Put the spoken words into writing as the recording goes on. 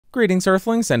Greetings,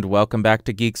 Earthlings, and welcome back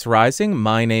to Geeks Rising.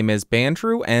 My name is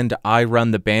Bandrew, and I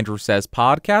run the Bandrew Says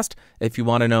podcast. If you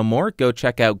want to know more, go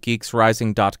check out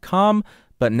geeksrising.com.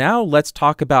 But now let's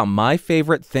talk about my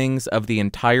favorite things of the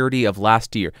entirety of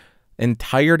last year.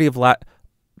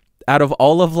 Out of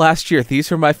all of last year,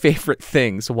 these are my favorite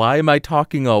things. Why am I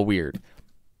talking all weird?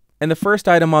 And the first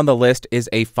item on the list is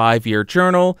a 5-year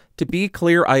journal. To be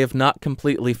clear, I have not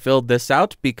completely filled this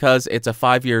out because it's a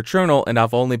 5-year journal and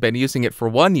I've only been using it for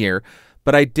 1 year,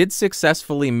 but I did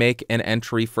successfully make an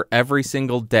entry for every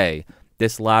single day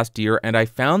this last year, and I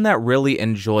found that really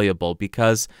enjoyable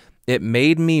because it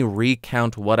made me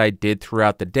recount what I did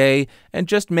throughout the day and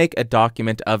just make a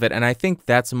document of it, and I think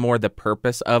that's more the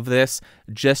purpose of this,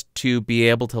 just to be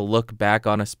able to look back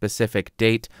on a specific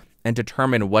date and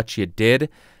determine what you did.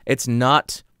 It's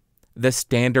not the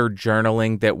standard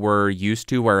journaling that we're used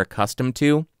to or accustomed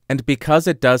to. And because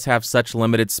it does have such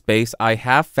limited space, I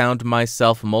have found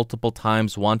myself multiple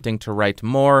times wanting to write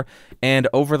more. And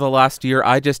over the last year,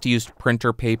 I just used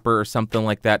printer paper or something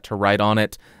like that to write on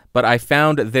it. But I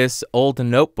found this old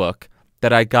notebook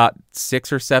that I got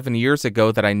 6 or 7 years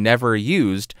ago that I never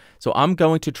used. So I'm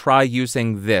going to try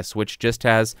using this, which just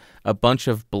has a bunch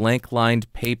of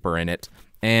blank-lined paper in it.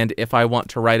 And if I want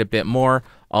to write a bit more,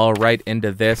 I'll write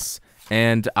into this,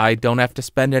 and I don't have to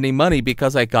spend any money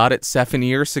because I got it 7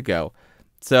 years ago.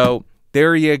 So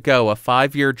there you go, a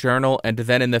 5-year journal, and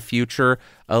then in the future,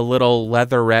 a little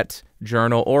leatherette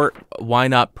journal, or why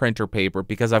not printer paper,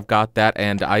 because I've got that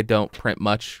and I don't print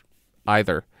much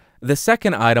either. The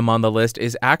second item on the list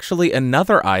is actually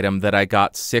another item that I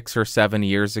got 6 or 7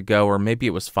 years ago, or maybe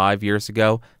it was 5 years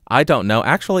ago. I don't know.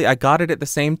 Actually, I got it at the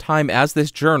same time as this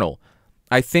journal.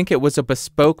 I think it was a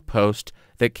bespoke post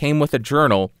that came with a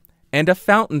journal and a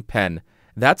fountain pen.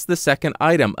 That's the second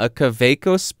item, a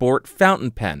Kaweco Sport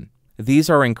fountain pen. These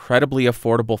are incredibly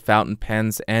affordable fountain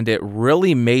pens, and it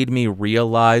really made me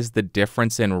realize the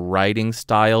difference in writing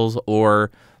styles,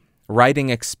 or writing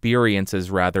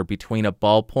experiences rather, between a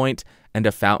ballpoint and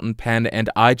a fountain pen, and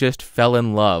I just fell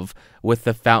in love with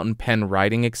the fountain pen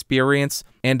writing experience.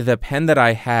 And the pen that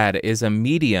I had is a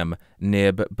medium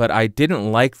nib, but I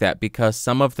didn't like that because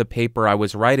some of the paper I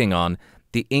was writing on,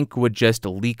 the ink would just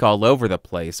leak all over the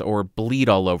place or bleed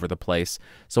all over the place.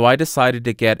 So I decided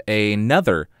to get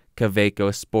another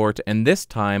Kaweco Sport, and this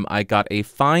time I got a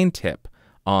fine tip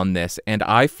on this, and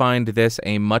I find this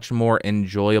a much more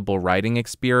enjoyable writing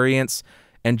experience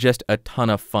and just a ton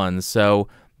of fun. So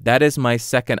that is my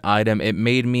second item. It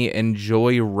made me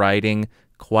enjoy writing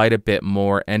quite a bit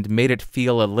more and made it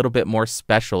feel a little bit more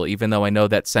special, even though I know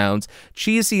that sounds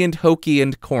cheesy and hokey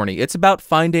and corny. It's about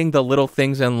finding the little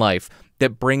things in life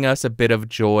that bring us a bit of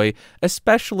joy,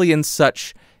 especially in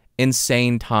such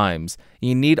insane times.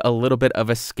 You need a little bit of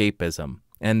escapism,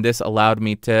 and this allowed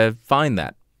me to find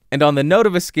that. And on the note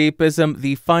of escapism,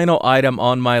 the final item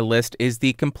on my list is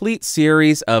the complete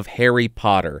series of Harry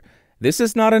Potter. This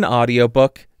is not an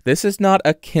audiobook. This is not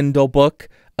a Kindle book,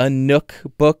 a Nook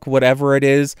book, whatever it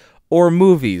is, or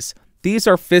movies. These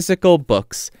are physical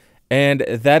books, and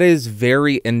that is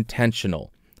very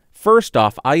intentional. First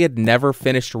off, I had never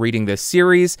finished reading this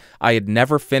series. I had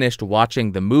never finished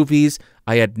watching the movies.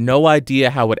 I had no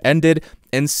idea how it ended,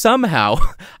 and somehow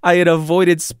I had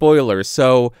avoided spoilers.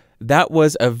 So that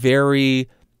was a very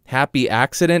happy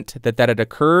accident that had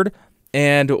occurred,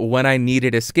 and when I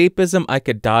needed escapism, I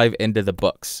could dive into the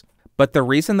books. But the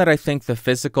reason that I think the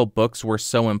physical books were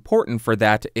so important for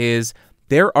that is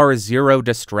there are 0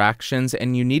 distractions,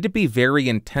 and you need to be very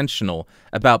intentional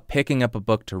about picking up a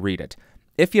book to read it.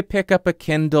 If you pick up a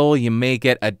Kindle, you may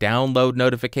get a download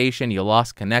notification, you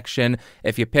lost connection.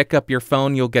 If you pick up your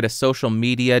phone, you'll get a social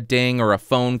media ding or a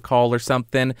phone call or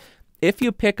something. If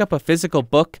you pick up a physical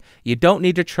book, you don't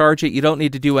need to charge it, you don't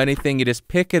need to do anything, you just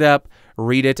pick it up,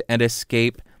 read it, and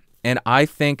escape. And I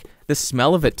think the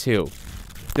smell of it too.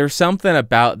 There's something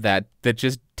about that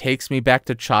just takes me back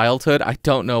to childhood. I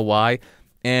don't know why.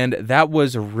 And that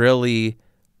was really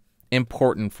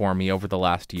important for me over the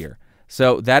last year.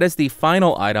 So that is the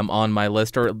final item on my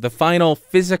list, or the final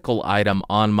physical item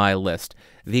on my list.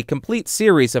 The complete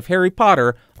series of Harry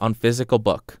Potter on physical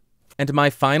book. And my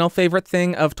final favorite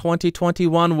thing of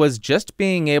 2021 was just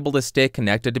being able to stay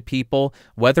connected to people,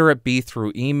 whether it be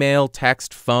through email,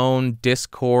 text, phone,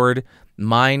 Discord,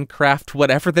 Minecraft,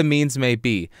 whatever the means may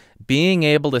be. Being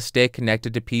able to stay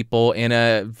connected to people in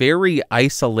a very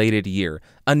isolated year.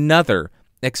 Another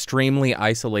extremely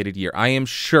isolated year. I am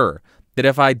sure that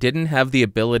if I didn't have the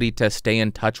ability to stay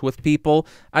in touch with people,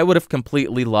 I would have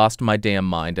completely lost my damn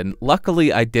mind. And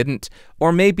luckily I didn't,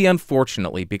 or maybe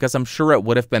unfortunately, because I'm sure it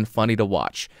would have been funny to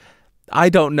watch. I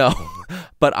don't know,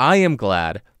 but I am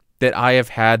glad that I have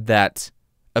had that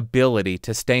ability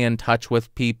to stay in touch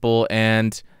with people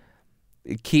and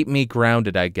keep me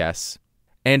grounded, I guess.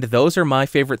 And those are my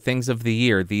favorite things of the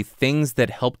year, the things that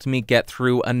helped me get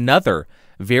through another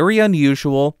very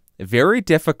unusual, very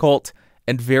difficult,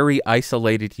 and very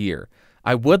isolated year.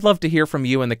 I would love to hear from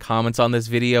you in the comments on this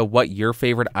video what your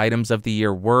favorite items of the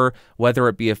year were, whether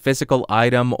it be a physical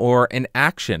item or an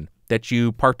action that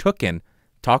you partook in,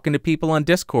 talking to people on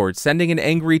Discord, sending an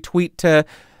angry tweet to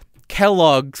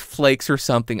Kellogg's Flakes or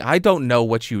something. I don't know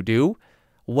what you do.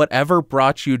 Whatever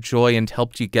brought you joy and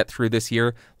helped you get through this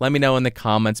year, let me know in the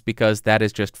comments, because that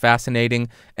is just fascinating,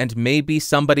 and maybe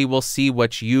somebody will see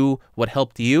what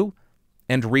helped you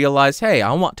and realize, hey,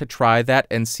 I want to try that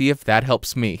and see if that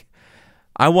helps me.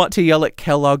 I want to yell at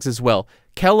Kellogg's as well.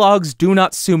 Kellogg's, do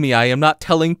not sue me. I am not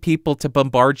telling people to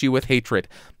bombard you with hatred.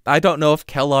 I don't know if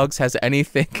Kellogg's has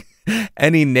anything,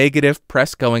 any negative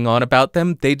press going on about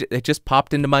them. It just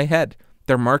popped into my head.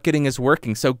 Their marketing is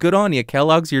working, so good on you,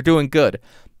 Kellogg's. You're doing good.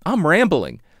 I'm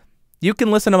rambling. You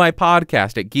can listen to my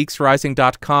podcast at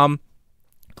geeksrising.com.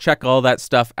 Check all that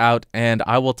stuff out, and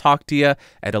I will talk to you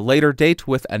at a later date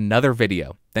with another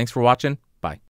video. Thanks for watching. Bye.